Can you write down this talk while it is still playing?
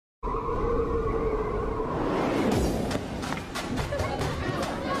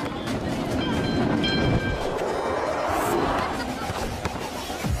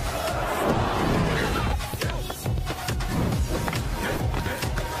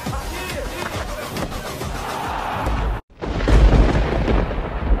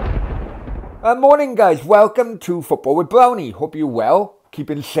Morning guys, welcome to Football with Brownie. Hope you're well,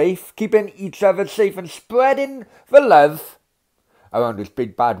 keeping safe, keeping each other safe and spreading the love around this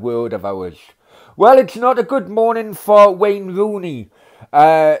big bad world of ours. Well, it's not a good morning for Wayne Rooney.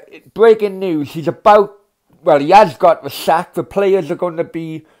 Breaking news, he has got the sack. The players are going to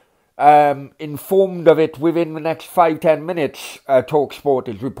be informed of it within the next 5-10 minutes, TalkSport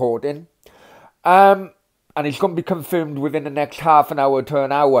is reporting. And it's going to be confirmed within the next half an hour to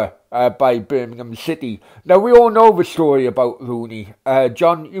an hour by Birmingham City. Now, we all know the story about Rooney.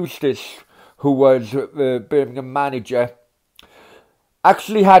 John Eustace, who was the Birmingham manager,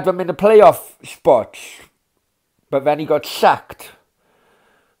 actually had them in the playoff spots, but then he got sacked.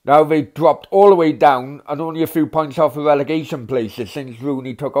 Now they dropped all the way down and only a few points off the relegation places since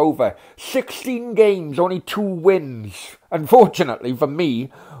Rooney took over. 16 games, only 2 wins. Unfortunately for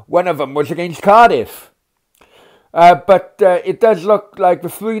me, one of them was against Cardiff. But it does look like the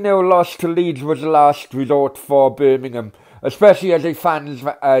 3-0 loss to Leeds was the last resort for Birmingham, especially as the fans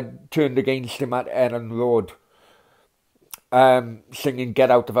turned against him at Ellen Road, singing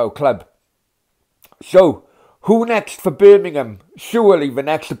 "Get Out of Our Club." So, who next for Birmingham? Surely the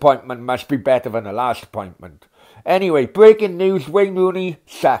next appointment must be better than the last appointment. Anyway, breaking news, Wayne Rooney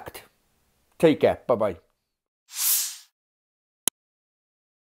sacked. Take care, bye-bye.